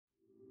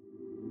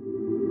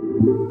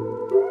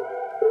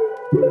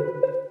Woke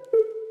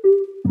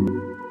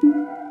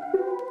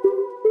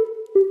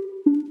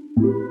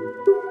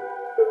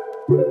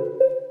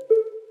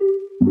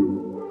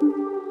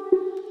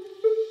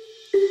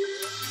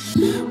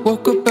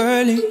up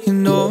early, you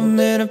know I'm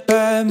in a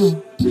bad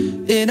mood.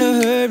 In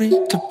a hurry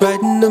to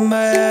brighten up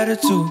my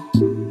attitude.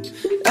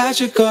 I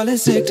should call in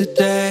sick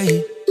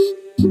today.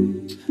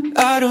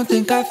 I don't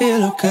think I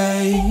feel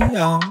okay.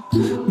 I'm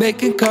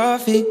making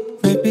coffee,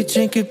 maybe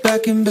drink it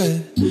back in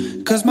bed.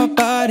 Cause my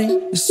body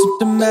is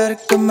symptomatic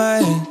of my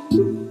head.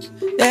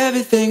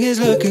 Everything is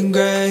looking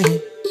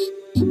great,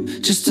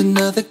 just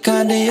another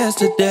kind of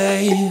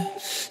yesterday.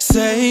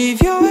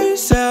 Save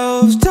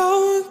yourself,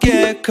 don't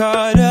get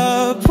caught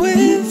up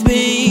with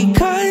me.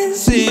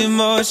 Cause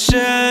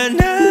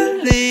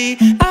emotionally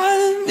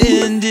I'm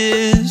in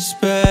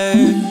despair.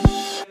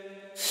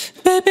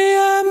 Baby,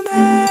 I'm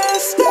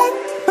messed up,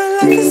 my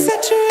life is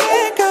such a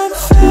wreck. I'm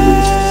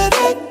fed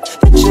up,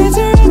 the chains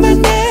around my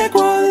neck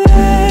won't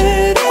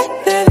let up.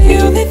 They're the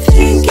only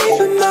thing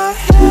keeping my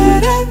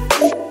head up.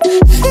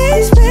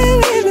 Please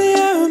believe me,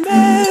 I'm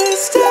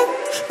messed up,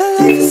 my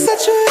life is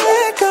such a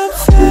wreck. I'm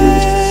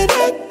fed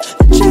up,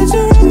 the chains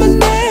around my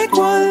neck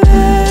won't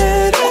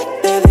let up.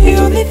 They're the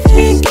only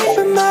thing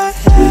keeping my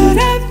head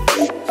up.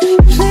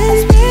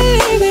 Please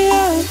believe me,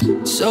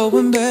 I'm so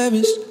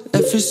embarrassed.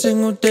 Every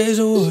single day's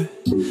a war.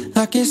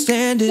 I can't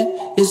stand it,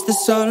 is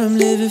this all I'm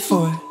living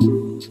for?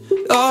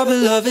 All but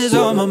love is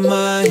on my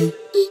mind.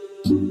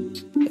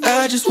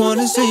 I just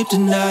wanna sleep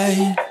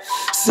tonight.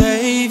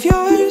 Save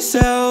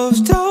yourself,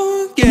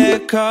 don't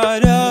get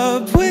caught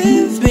up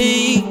with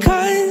me.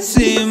 Cause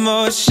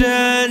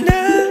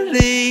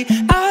emotionally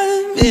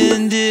I'm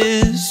in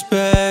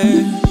despair.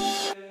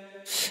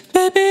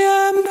 Baby,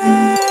 I'm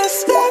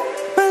messed up,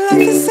 my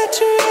life is such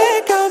a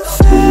wreck. I'm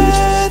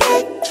fed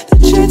up, the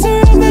chains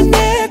around my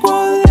neck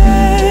won't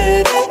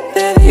let up.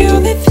 They're the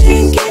only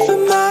thing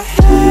keeping my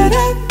head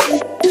up.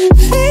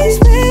 Please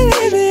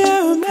believe me,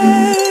 I'm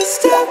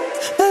messed up,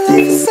 my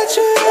life is such a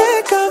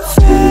wreck. I'm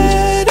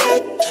fed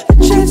up, the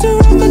chains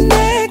around my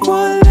neck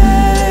won't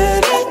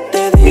let up.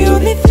 They're the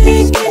only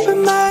thing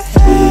keeping my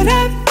head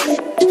up.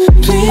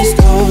 Please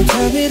don't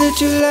tell me that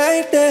you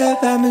like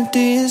that, I'm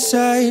empty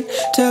inside.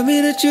 Tell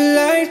me that you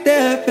like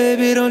that,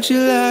 baby, don't you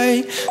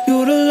like?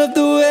 You don't love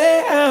the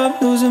way I'm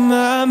losing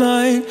my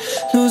mind,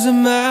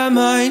 losing my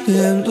mind,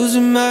 yeah, I'm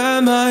losing my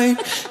mind.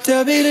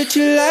 Tell me that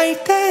you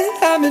like that,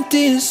 I'm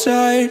empty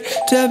inside.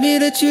 Tell me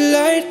that you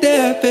like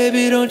that,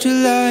 baby, don't you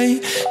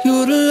like?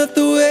 You don't love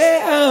the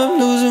way I'm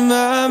losing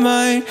my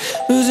mind,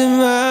 losing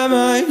my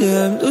mind,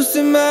 yeah, I'm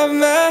losing my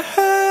mind.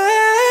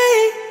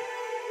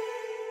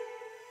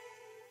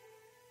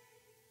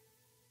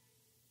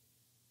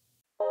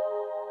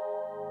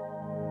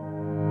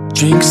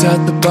 Drinks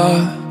at the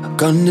bar,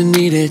 gonna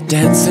need it,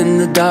 dance in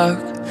the dark.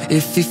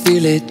 If you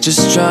feel it,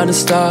 just trying to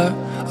start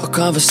a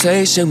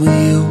conversation with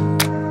you.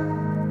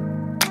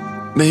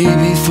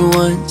 Maybe for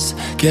once,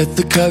 get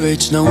the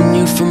courage, known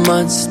you for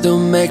months. Still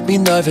make me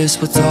nervous,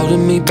 what's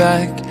holding me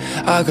back?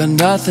 I got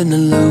nothing to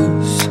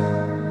lose.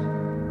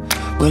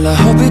 Well, I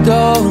hope you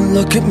don't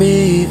look at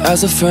me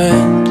as a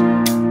friend,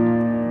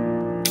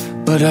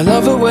 but I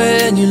love it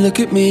when you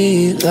look at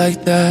me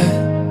like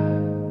that.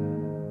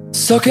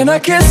 So can I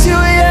kiss you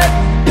yet?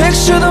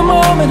 Picture the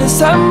moment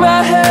inside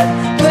my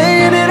head,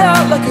 playing it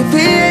out like a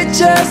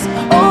VHS,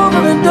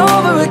 over and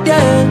over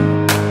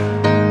again.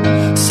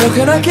 So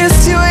can I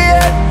kiss you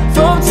yet?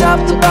 From top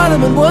to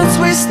bottom, and once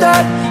we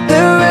start,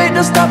 there ain't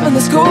no stopping,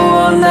 let's go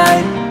all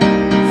night.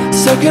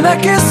 So can I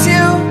kiss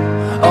you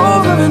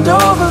over and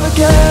over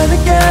again,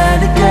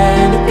 again,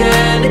 again,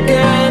 again,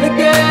 again,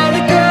 again,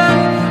 again,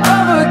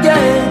 over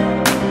again,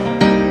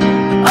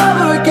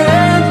 over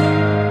again.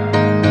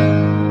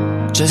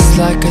 Just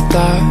like I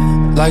thought,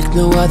 like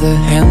no other,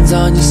 hands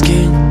on your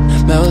skin,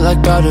 melt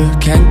like butter,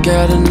 can't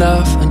get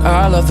enough. And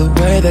I love the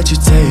way that you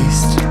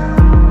taste.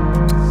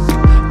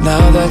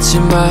 Now that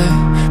you're my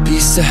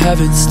piece of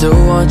heaven, still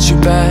want you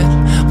bad,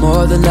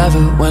 more than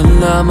ever. When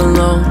I'm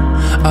alone,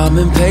 I'm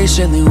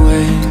impatiently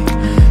waiting.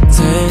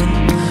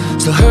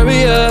 So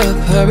hurry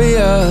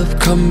up,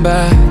 come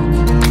back.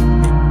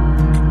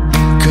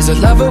 Cause I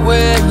love it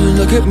when you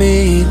look at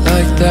me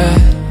like that.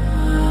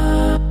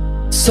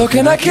 So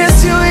can I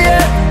kiss you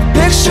yet?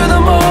 Picture the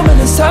moment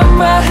inside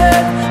my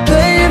head,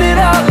 playing it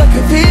out like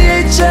a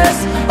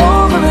VHS,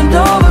 over and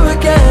over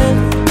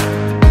again.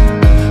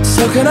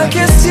 So can I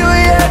kiss you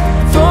yet?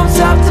 From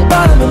top to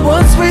bottom, and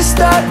once we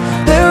start,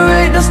 there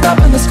ain't no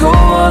stopping, let's go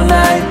all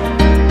night.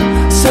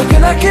 So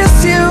can I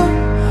kiss you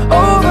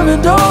over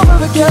and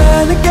over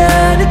again,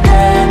 again,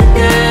 again,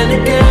 again,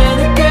 again,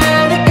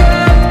 again,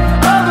 again,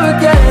 over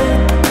again,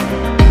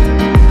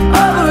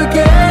 over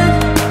again.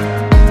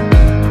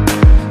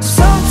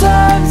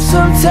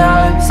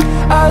 Sometimes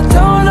I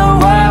don't know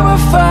why we're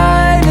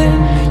fighting.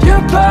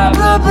 You're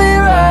probably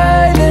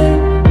right.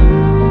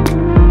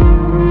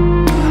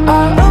 I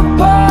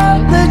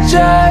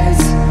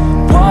apologize,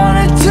 want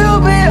it to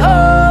be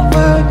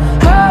over.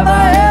 Have I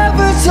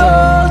ever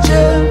told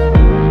you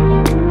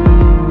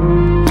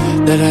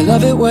But I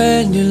love it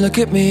when you look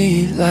at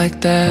me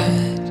like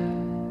that.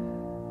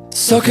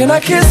 So can I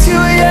kiss you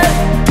yet?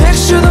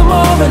 Picture the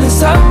moment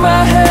inside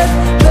my head,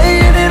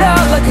 playing it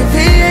out like a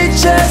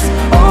VHS,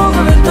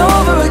 over and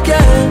over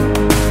again.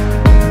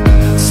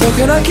 So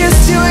can I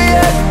kiss you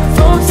yet?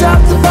 From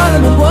top to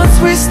bottom, and once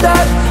we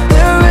start,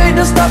 there ain't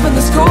no stopping,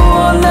 let's go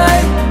all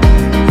night.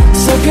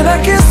 So can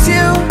I kiss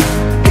you,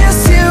 kiss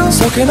you?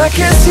 So can I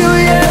kiss you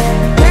yet?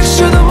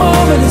 Picture the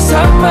moment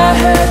inside my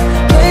head,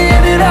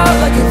 playing it out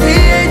like a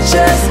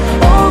VHS,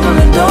 over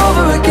and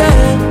over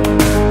again.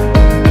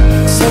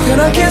 So can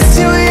I kiss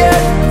you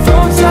yet?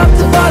 From top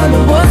to bottom,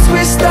 and once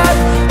we start,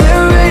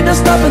 there ain't no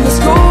stopping, let's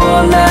go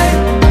all night.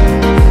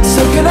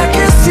 So can I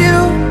kiss you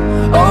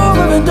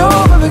over and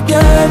over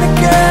again,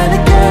 again,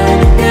 again,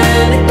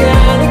 again,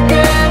 again,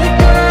 again,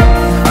 again,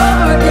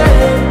 over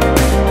again,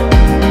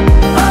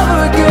 over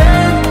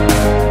again,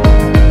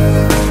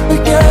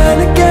 again,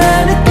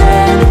 again, again,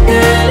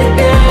 again,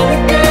 again,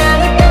 again,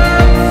 again,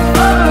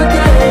 over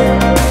again,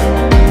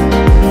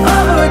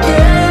 over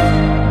again.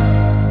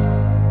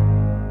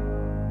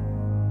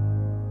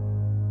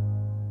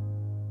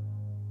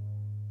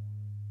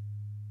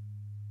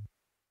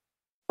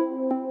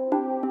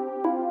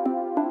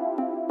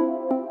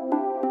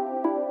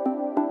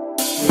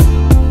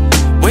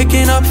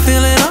 Waking up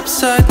feeling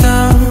upside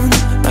down,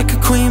 like a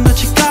queen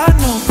but you got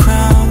no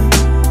crown.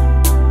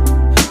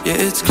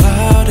 Yeah, it's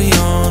cloudy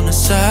on a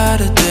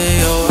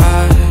Saturday. Oh,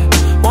 I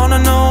wanna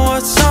know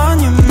what's on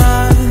your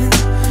mind.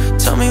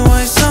 Tell me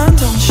why sun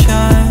don't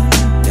shine.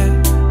 Yeah,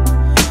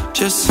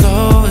 just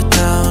slow it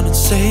down and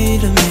say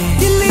to me,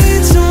 you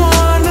need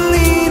someone to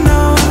lean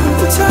on.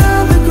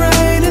 Tell the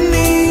gray to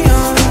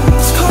neon.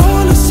 It's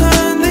cold, let's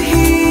turn the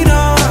heat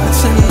on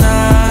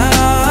tonight.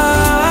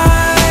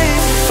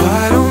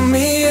 Why don't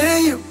me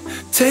and you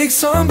take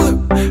some blue,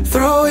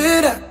 throw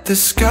it at the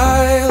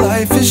sky?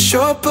 Life is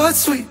short but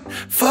sweet,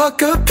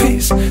 fuck a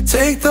piece,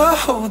 take the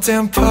whole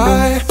damn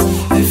pie.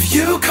 If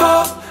you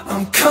call,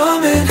 I'm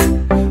coming.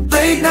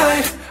 Late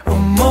night or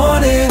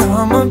morning,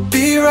 I'ma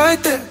be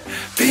right there,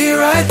 be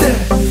right there.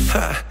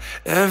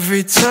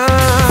 Every time.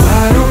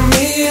 Why don't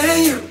me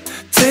and you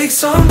take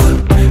some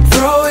blue,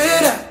 throw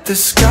it at the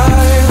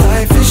sky?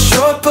 Life is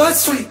short but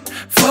sweet,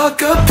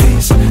 fuck a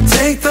piece,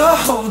 take the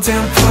whole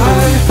damn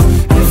pie.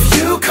 If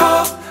you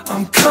call,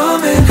 I'm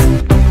coming.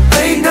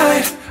 Late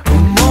night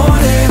or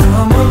morning,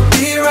 I'ma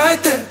be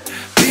right there,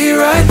 be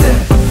right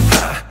there.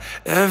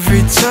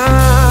 Every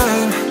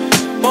time.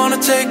 Wanna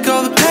take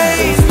all the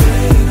pain,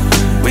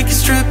 we can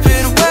strip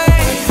it away.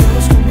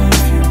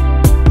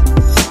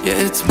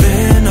 Yeah, it's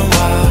been a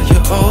while,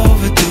 you're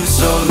overdue.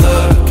 So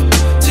look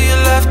to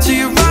your left, to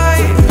your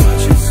right,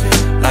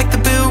 like the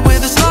bill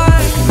with a slide.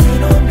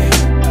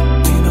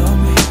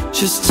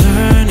 Just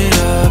turn it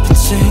up and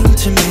sing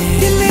to me.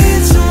 You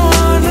need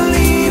someone to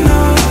lean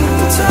on.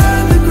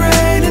 Turn the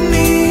gray to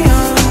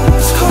neon.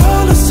 It's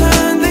cold, let's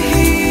turn the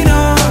heat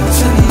on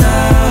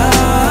tonight.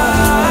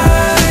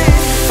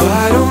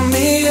 Why don't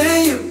me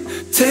and you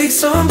take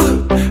some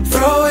blue,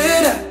 throw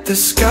it at the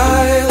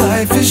sky?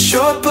 Life is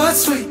short but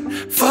sweet,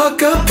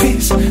 fuck a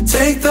piece,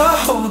 take the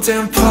whole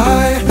damn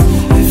pie.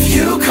 If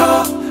you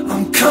call,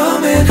 I'm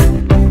coming.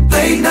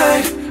 Late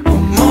night or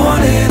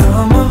morning,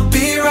 I'ma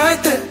be right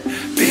there,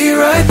 be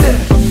right there.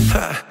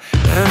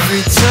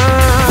 Every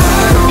time.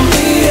 Why don't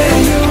me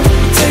and you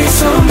take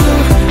some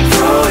blue,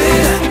 throw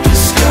it at the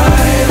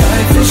sky?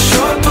 Life is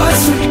short but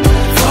sweet,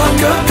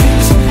 fuck a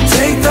piece,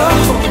 take the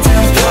whole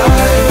damn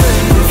pie.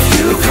 If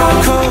you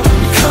call,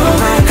 I'm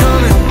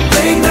coming.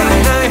 Late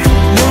night,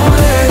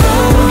 morning,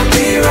 I'ma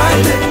be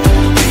right there,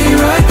 be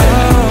right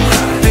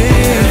there.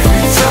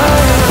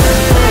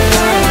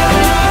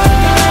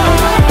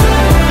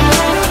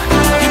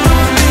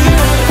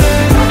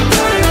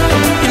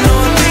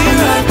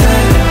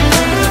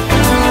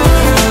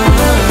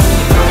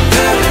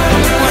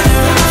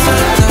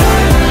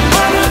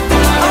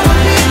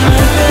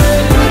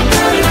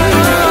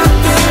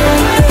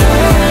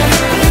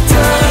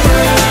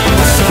 Every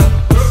time.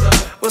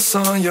 What's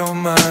on your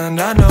mind?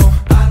 I know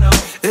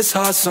it's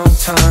hard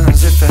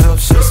sometimes. If it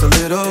helps just a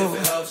little,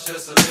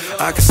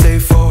 I can stay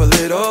for a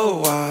little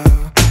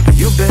while.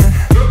 You've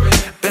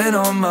been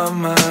on my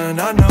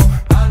mind. I know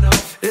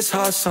it's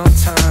hard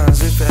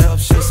sometimes. If it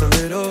helps just a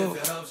little,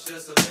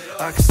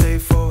 I can stay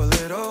for a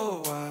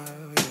little while.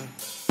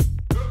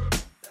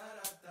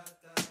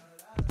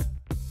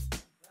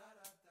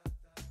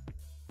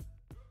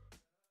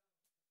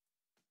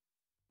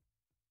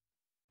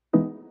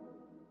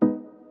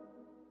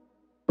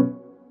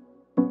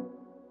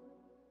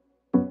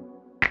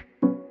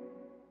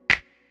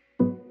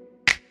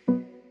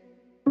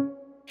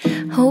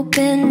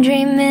 Hoping,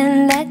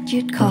 dreaming that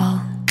you'd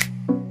call.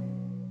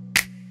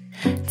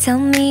 Tell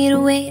me to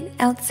wait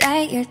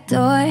outside your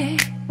door.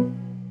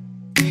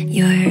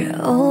 You're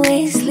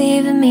always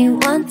leaving me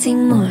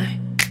wanting more.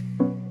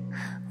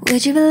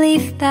 Would you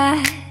believe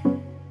that?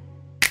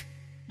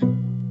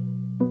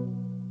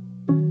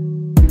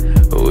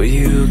 Will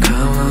you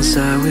come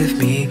outside with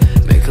me?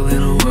 Make a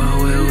little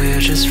world where we're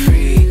just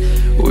free.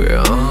 We're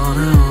on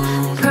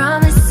our own.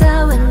 Promise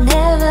I would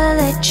never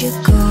let you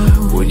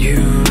go. Would you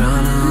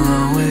run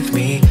along with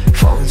me,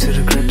 fall into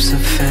the grips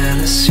of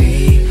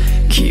fantasy,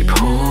 keep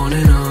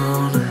holding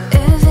on?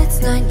 If it's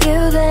not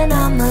you, then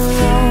I'm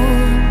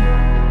alone.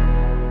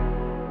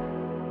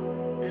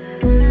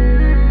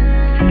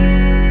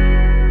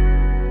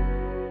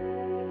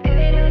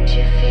 Baby, don't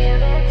you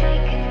feel it?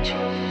 Take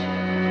control.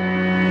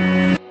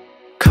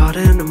 Caught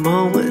in the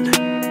moment,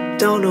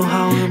 don't know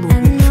how we're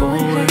moving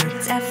forward.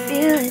 I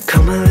feel it.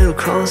 Come a little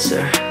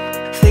closer,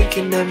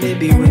 thinking that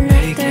maybe we'll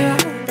make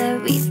it.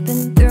 That we've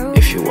been through.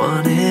 If you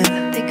want it,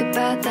 Think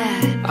about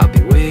that. I'll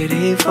be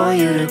waiting for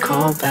you to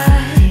call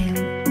back.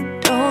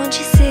 Don't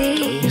you see?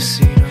 Don't you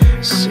see, don't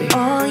you see?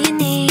 All you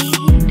need.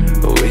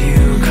 Will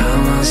you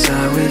come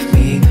outside with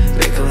me,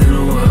 make a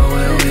little world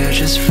where we're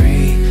just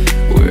free,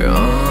 we're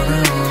on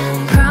our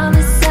own.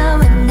 Promise I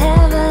would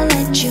never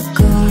let you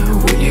go.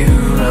 Will you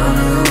run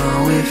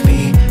along with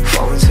me,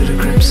 fall into the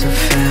grips of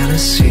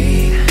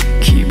fantasy,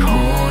 keep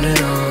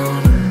holding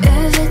on?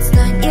 If it's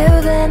not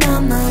you, then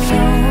I'm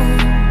alone.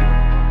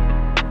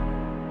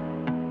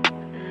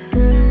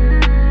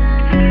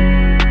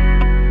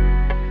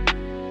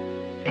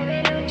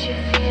 Baby, don't you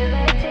feel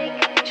it? Take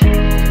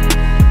control.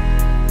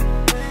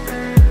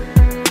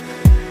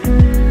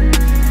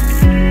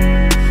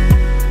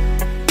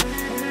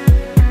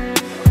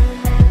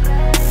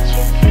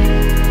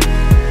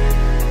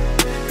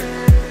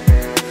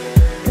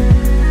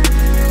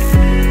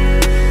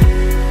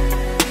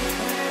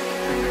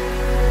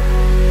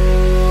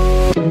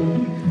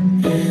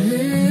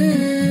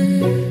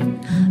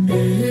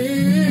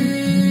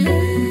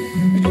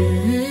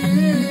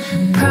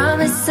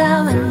 Promise I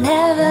would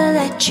never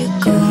let you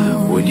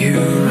go. Would you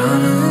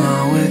run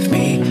along with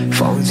me,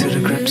 fall into the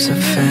grips of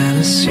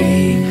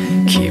fantasy,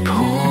 keep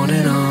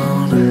holding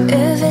on?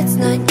 If it's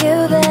not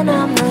you, then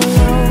I'm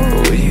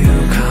alone. Will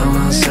you come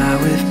outside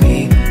with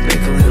me,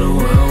 make a little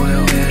world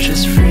where we're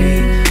just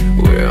free,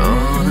 we're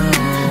on our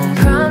own?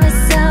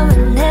 Promise I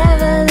would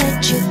never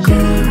let you go.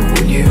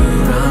 Will you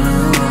run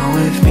along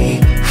with me,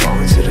 fall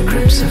into the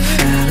grips of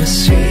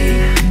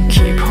fantasy,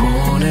 keep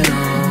holding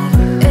on?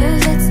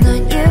 If it's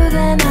not you,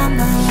 then I'm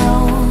alone.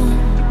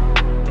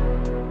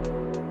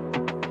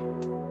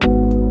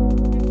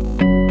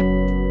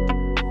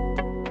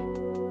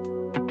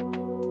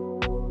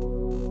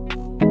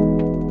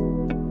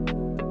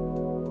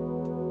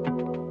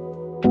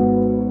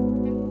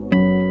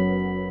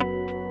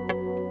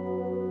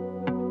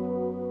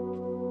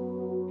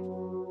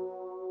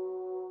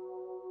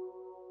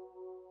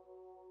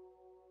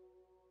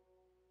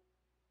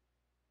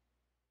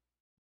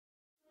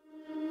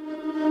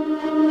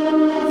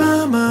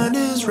 My mind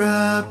is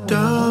wrapped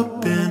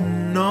up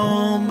in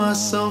all my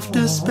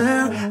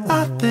self-despair.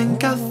 I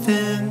think about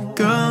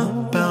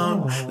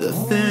the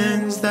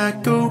things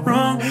that go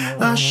wrong.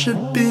 I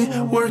should be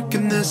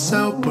working this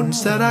out, but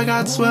instead I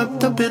got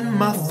swept up in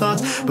my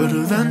thoughts. But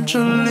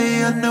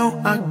eventually I know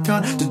I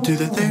got to do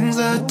the things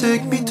that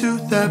take me to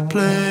that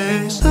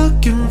place.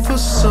 Looking for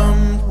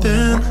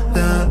something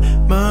that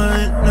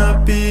might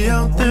not be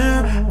out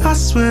there. I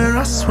swear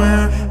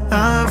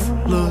I've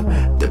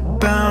looked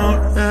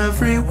about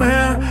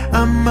everywhere.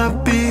 I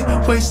might be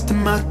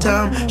wasting my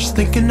time just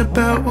thinking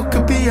about what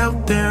could be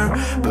out there.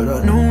 But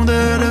I know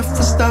that if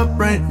I stop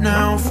right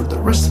now, for the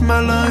rest of my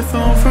life I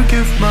won't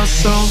forgive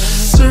myself.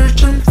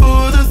 Searching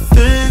for the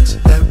things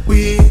that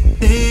we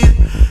need,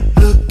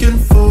 looking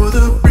for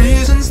the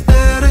reasons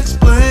that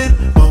explain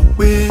why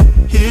we're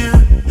here.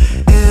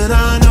 And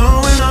I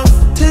know enough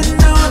to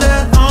know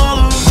that all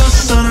of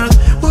us on earth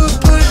were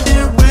put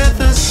here with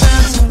a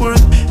sense of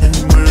worth. And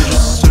we're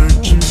just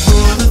searching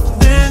for the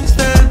things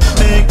that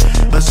make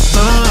us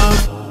love.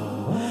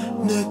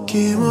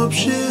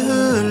 느낌없이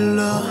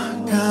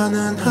흘러가는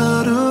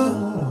하루,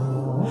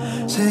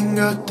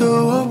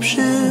 생각도 없이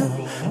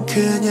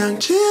그냥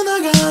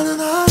지나가는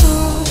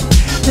하루.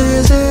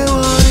 내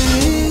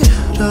세월이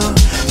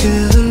이렇게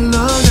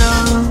흘러가.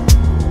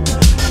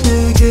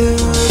 내게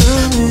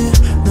흐름이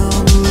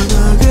너무나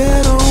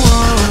괴로워.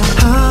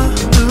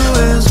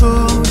 하루의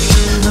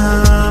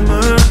소중함을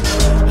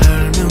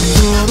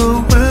알면서도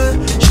왜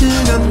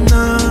시간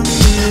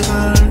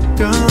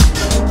낭비할까.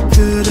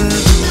 그래도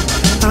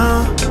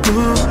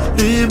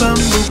아무리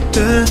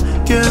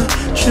반복되게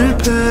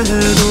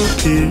실패해도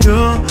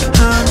필요한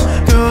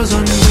것은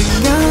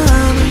언젠가는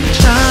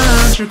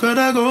찾을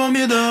거라고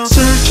믿어.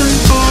 Searching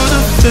for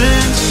the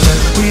things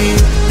that we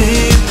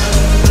need,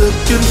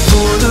 looking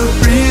for the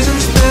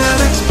reasons that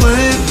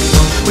explain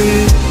why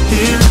we're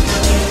here.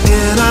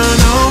 And I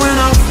know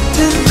enough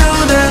to know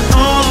that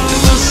all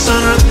of us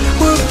on earth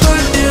were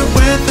put here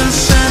with a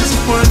sense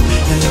of worth.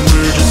 And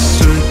we're just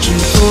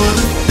searching for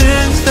the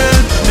things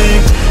that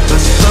make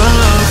us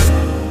love.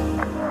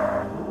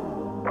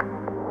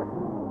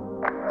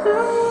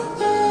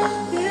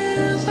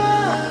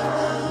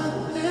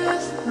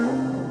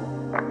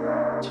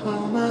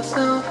 Told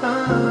myself I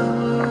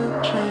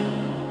would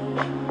change,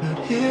 but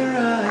here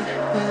I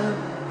am,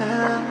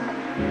 and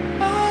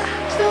I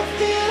still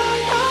feel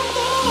like I'm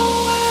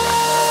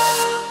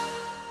nowhere.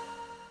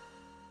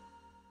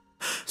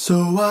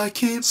 So I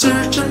keep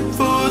searching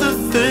for the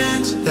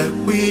things that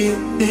we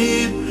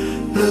need,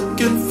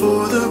 looking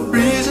for the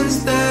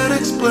reasons that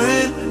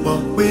explain why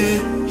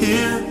we're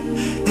here.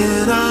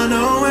 And I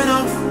know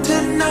enough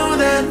to know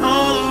that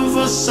all of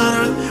us on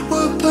earth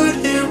were put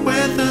here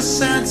with a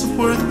sense of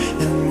worth,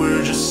 and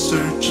we're just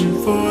searching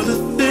for the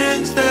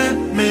things that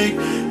make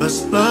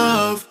us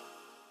love.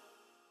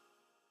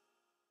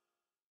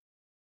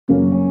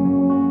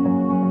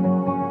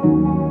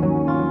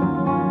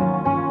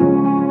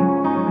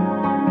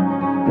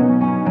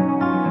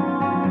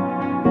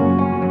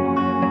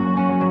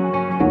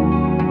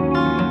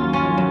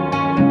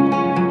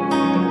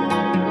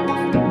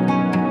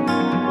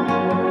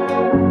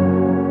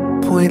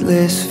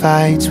 Pointless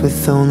fights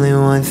with only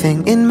one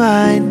thing in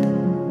mind.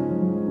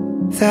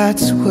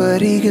 That's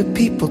what eager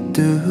people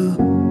do.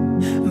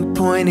 I'm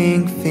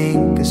pointing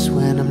fingers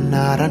when I'm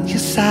not on your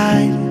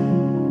side.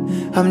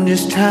 I'm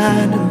just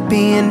trying to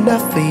be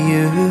enough for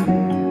you.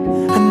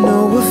 I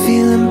know we're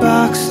feeling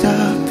boxed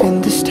up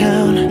in this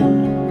town,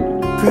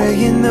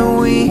 praying that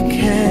we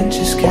can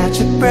just catch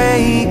a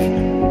break.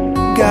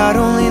 God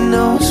only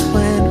knows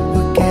when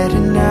we're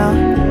getting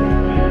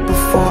out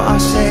before our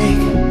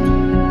sake.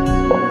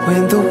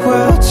 When the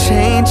world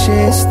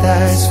changes,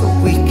 that's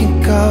where we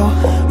can go.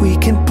 We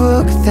can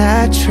book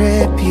that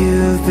trip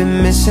you've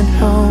been missing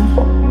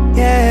home.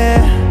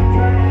 Yeah,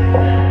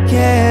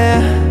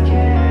 yeah.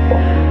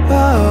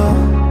 Oh,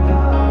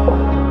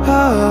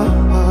 oh,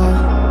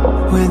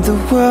 oh. When the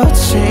world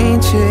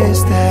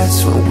changes,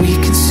 that's what we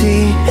can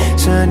see.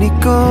 Sunny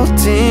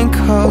golden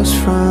coast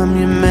from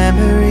your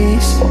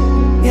memories.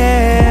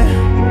 Yeah,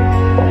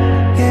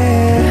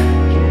 yeah.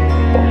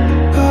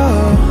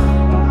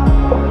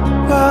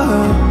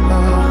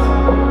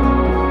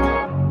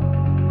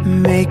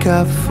 Make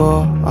up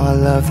for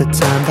all of the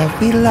time that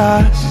we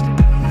lost.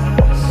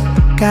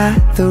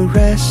 Got the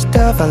rest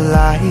of our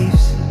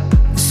lives.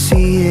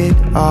 See it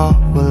all,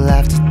 we'll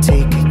have to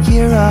take a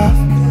year off.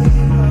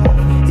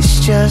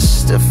 It's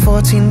just a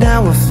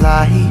 14-hour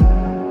flight.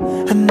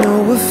 I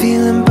know we're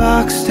feeling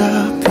boxed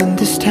up in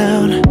this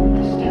town,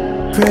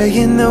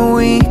 praying that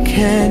we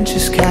can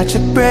just catch a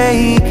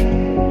break.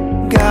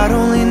 God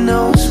only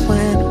knows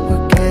when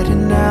we're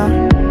getting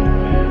out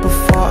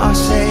before our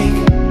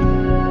sake.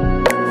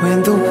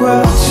 When the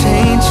world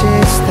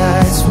changes,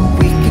 that's where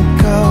we can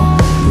go.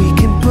 We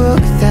can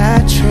book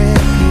that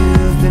trip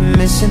you've been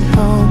missing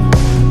home.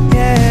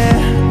 Yeah,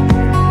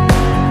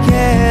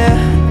 yeah.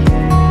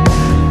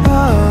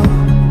 Oh,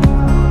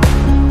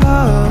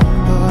 oh,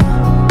 oh.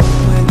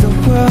 When the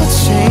world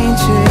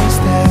changes,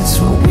 that's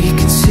what we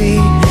can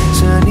see.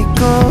 Sunny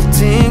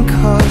golden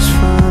coast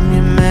from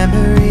your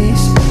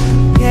memories.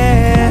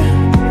 Yeah.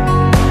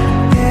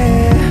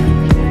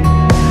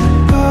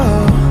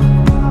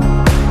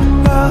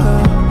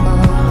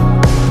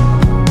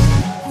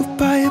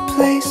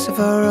 Of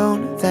our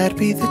own, that'd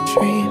be the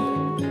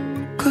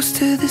dream. Close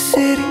to the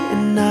city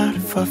and not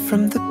far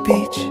from the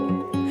beach.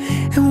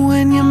 And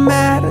when you're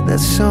mad that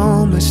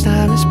so much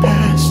time has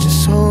passed,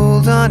 just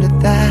hold on to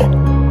that,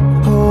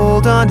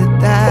 hold on to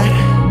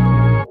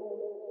that.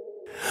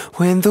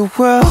 When the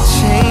world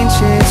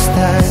changes,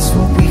 that's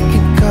where we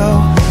can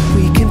go.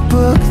 We can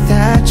book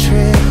that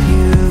trip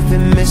you've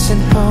been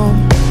missing home.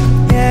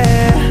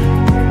 Yeah,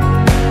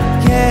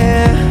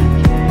 yeah.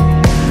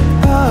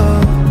 Oh,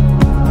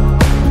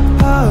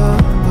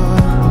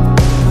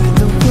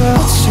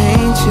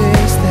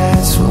 changes,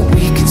 that's what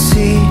we can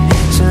see.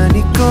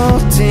 Sunny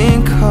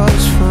golden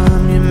coast